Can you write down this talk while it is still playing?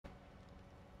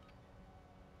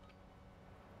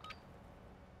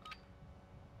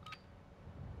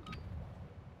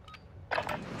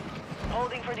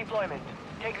for deployment.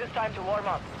 Take this time to warm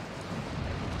up.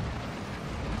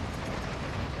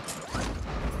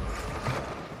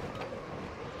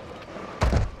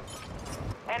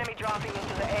 Enemy dropping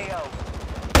into the AO.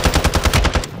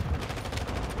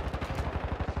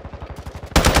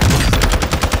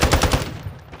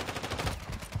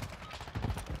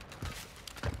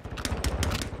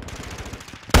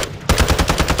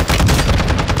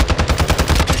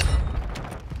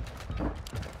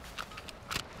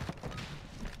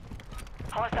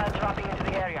 Hostiles dropping into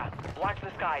the area. Watch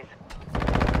the skies.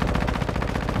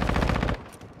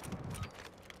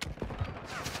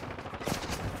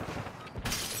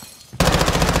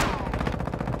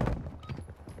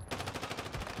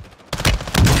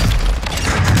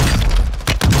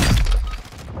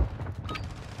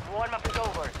 Warm-up is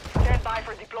over. Stand by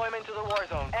for deployment to the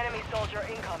Warzone. Enemy soldier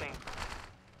incoming.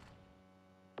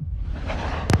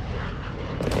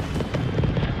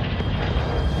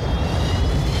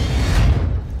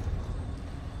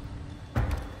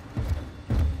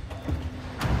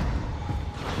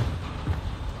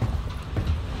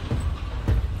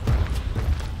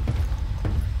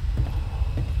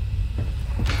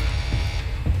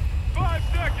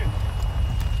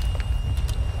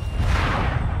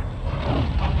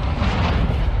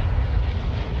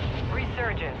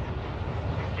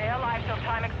 Stay alive till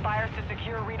time expires to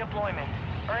secure redeployment.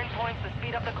 Earn points to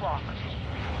speed up the clock.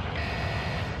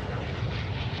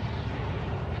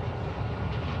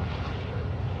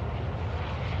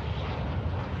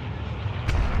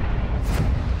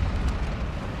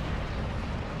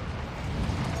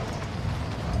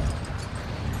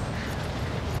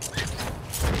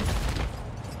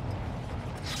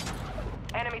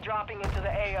 Enemy dropping into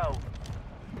the AO.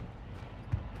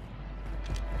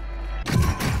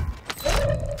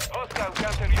 Hostile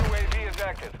counter UAV is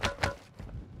active.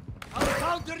 Our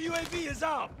counter UAV is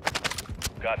up!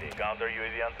 Copy. Counter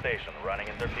UAV on station. Running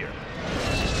interference.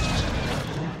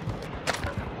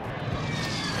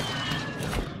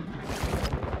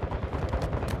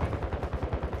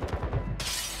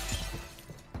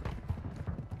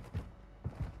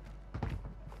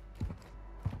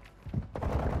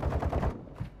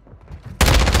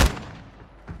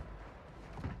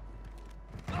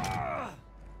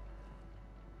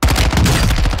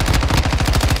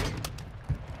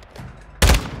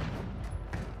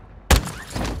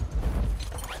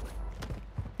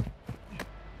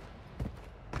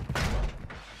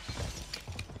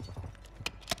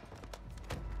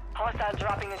 Hostiles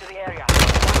dropping into the area.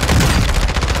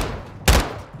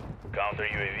 Counter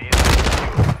UAV is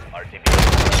secure. RTB.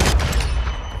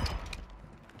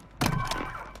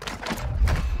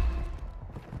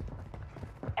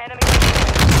 Enemy.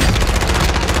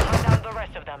 Hunt down the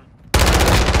rest of them.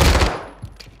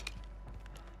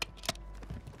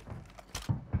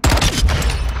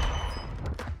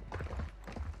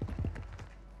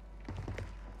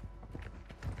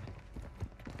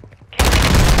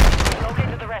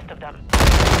 Located the rest of them.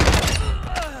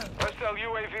 Hostile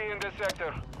UAV in this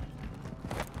sector.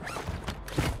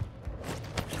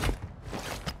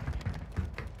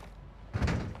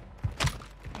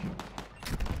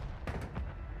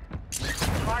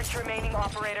 March remaining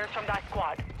operators from that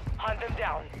squad. Hunt them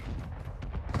down.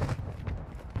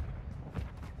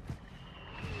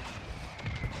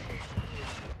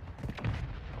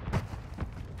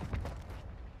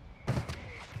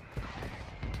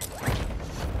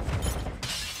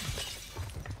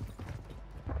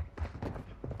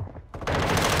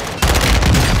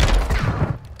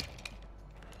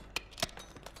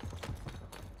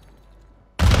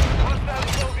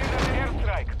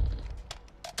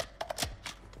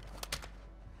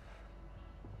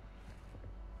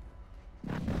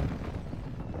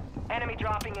 Enemy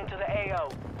dropping into the AO.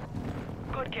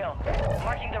 Good kill.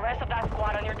 Marking the rest of that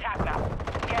squad on your tac map.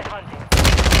 Get hunting.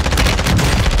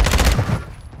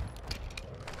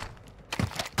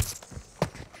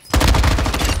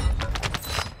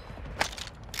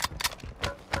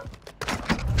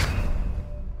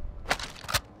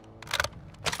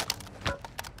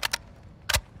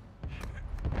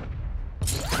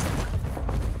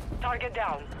 Target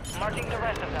down. Marking the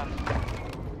rest of them.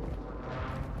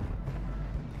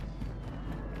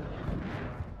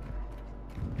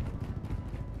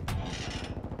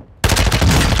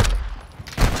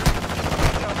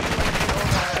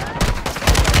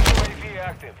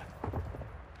 Active.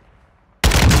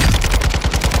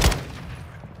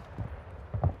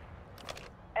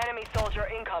 Enemy soldier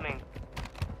incoming.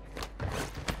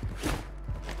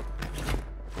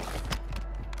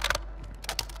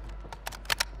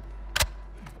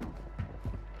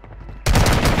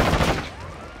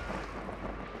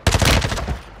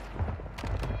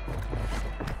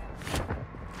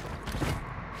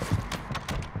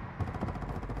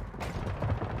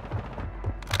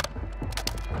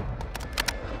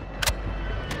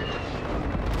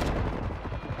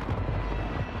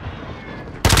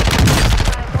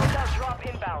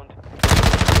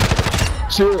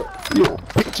 Chill, you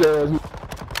bitch ass.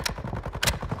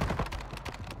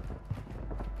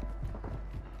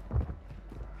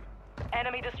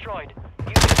 Enemy destroyed. Use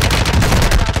your tactics to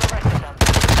hunt down the rest of them.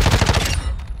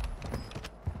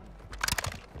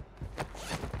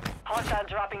 Hostile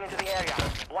dropping into the area.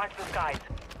 Watch the skies.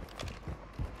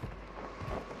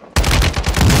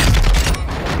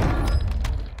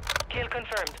 Kill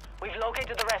confirmed. We've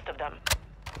located the rest of them.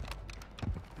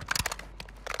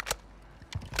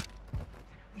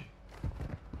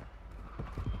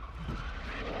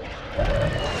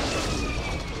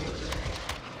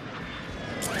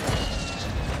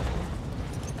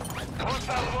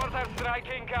 Hostile mortar strike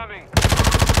incoming.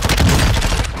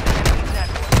 Enemy's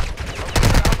network. Locate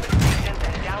their output stations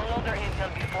and download their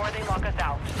intel before they lock us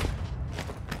out.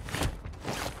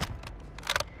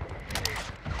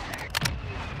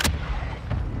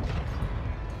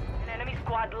 An enemy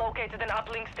squad located an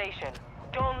uplink station.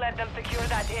 Don't let them secure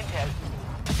that intel.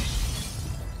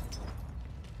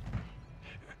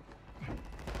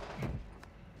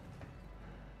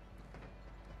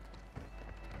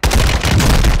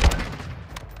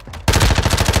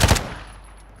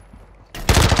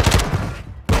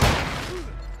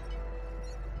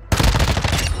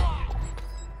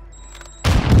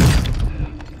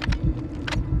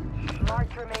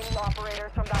 Mark remaining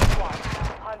operators from that squad.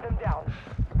 Hunt them down.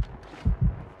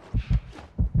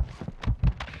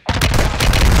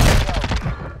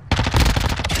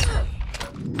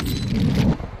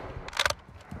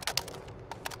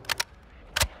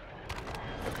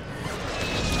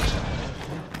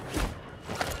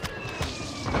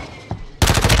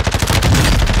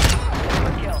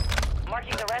 Good kill.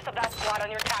 Marking the rest of that squad on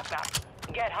your tap map.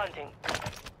 Get hunting.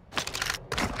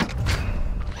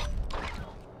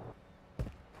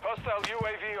 Hostile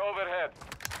UAV overhead.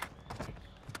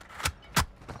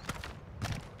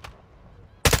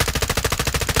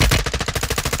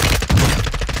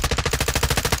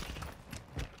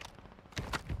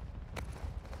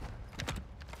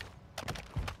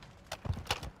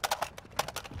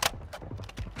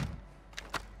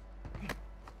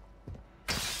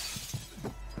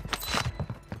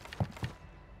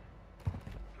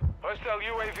 Hostile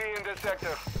UAV in this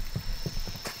sector.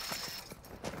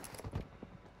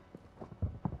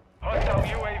 Hostile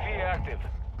UAV active.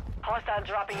 Hostile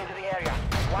dropping into the area.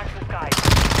 Watch the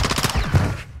skies.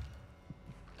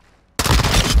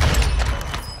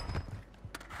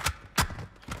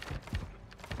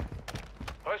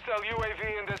 Hostile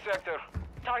UAV in this sector.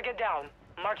 Target down.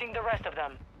 Marking the rest of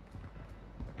them.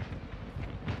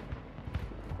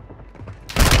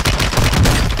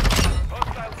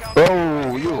 Hostile counter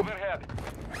Oh, UAV you. overhead.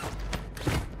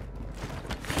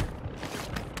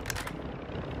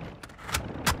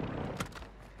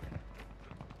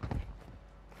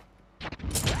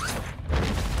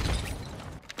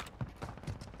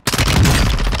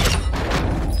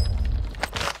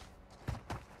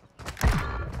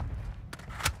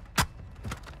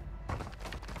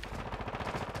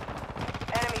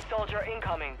 Enemy soldier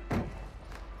incoming.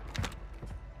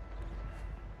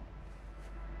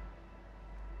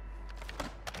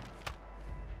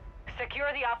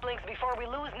 Secure the uplinks before we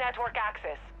lose network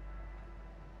access.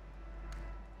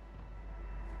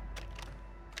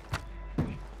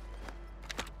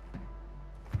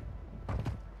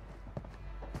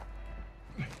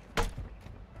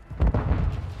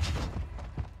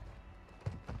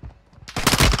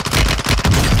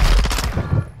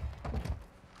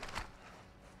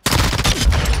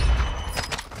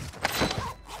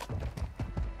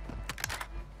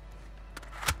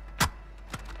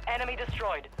 Enemy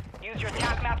destroyed. Use your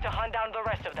tap map to hunt down the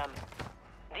rest of them.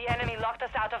 The enemy locked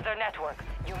us out of their network.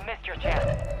 You missed your chance.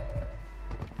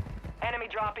 Enemy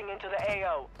dropping into the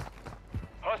AO.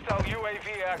 Hostile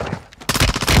UAV active.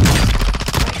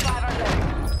 25 are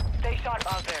left. Stay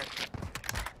sharp out there.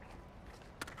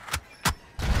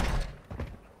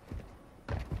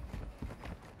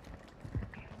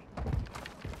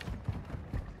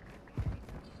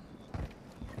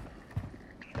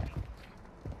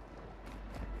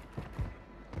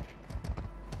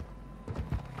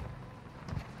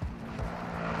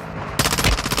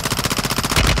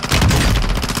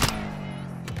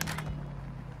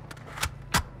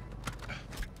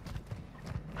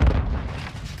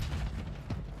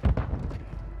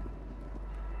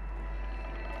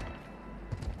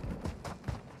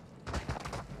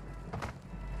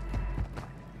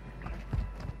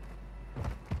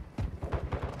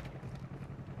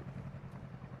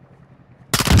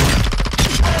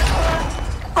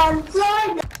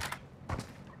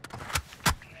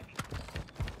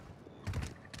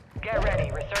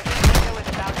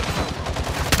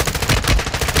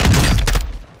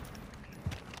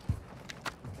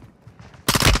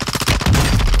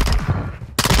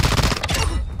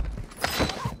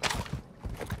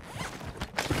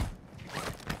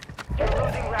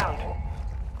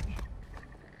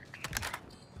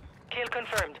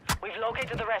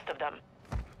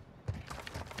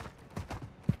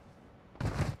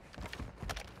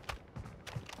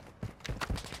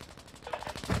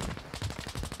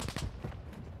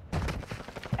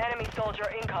 Enemy soldier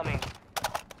incoming.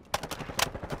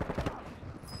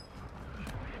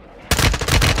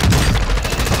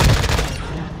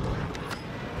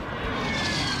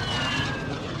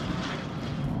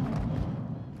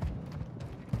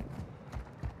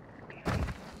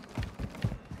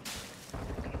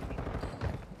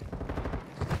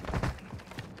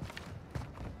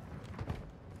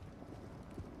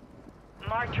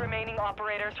 Marked remaining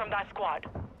operators from that squad.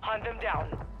 Hunt them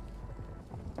down.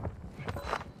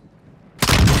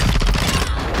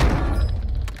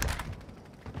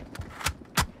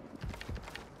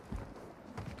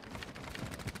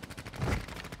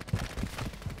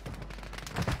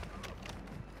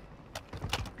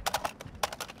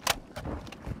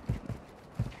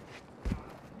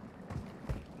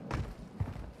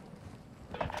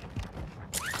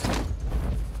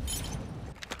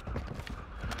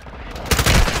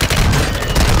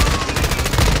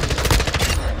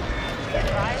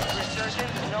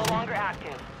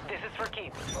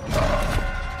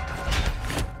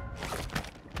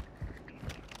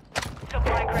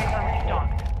 Supply crates are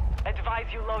restocked. Advise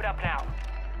you load up now.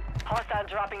 Hostile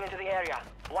dropping into the area.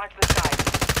 Watch the skies.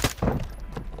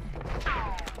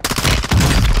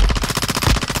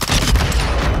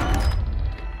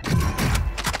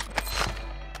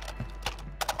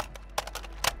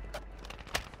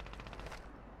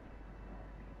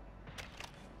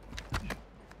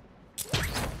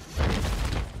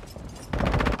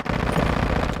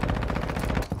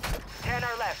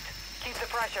 Keep the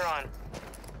pressure on.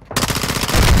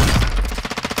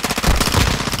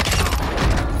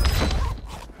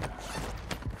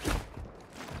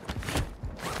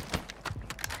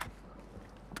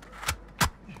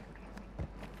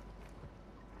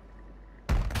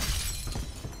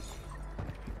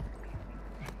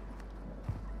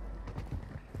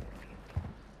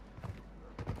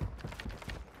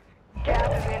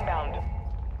 Gas is inbound.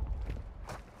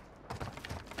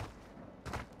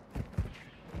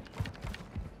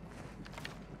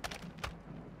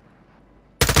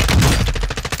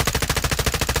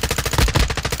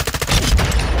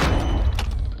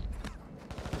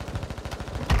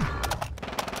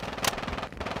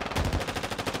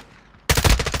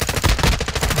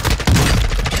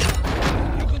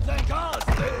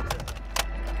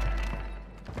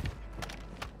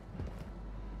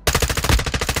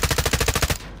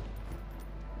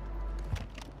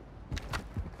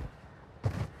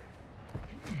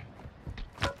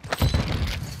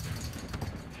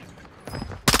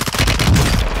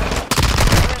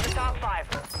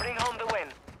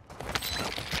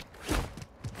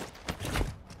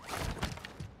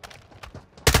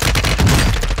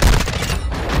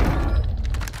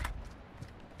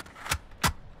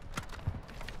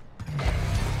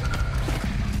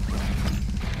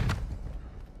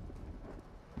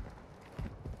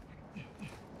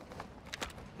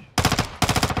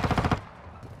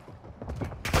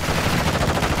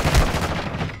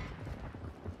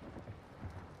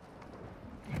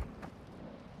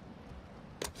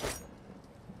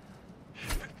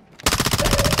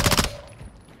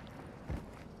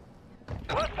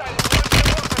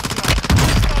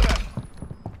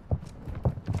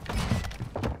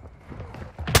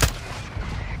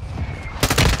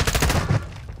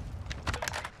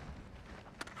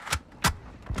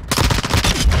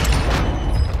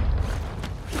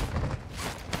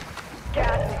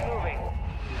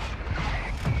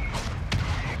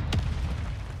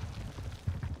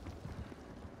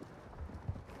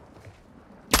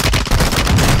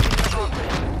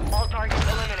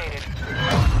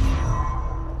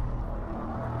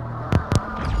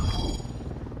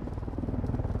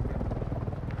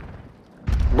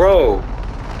 Bro,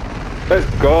 let's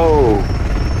go.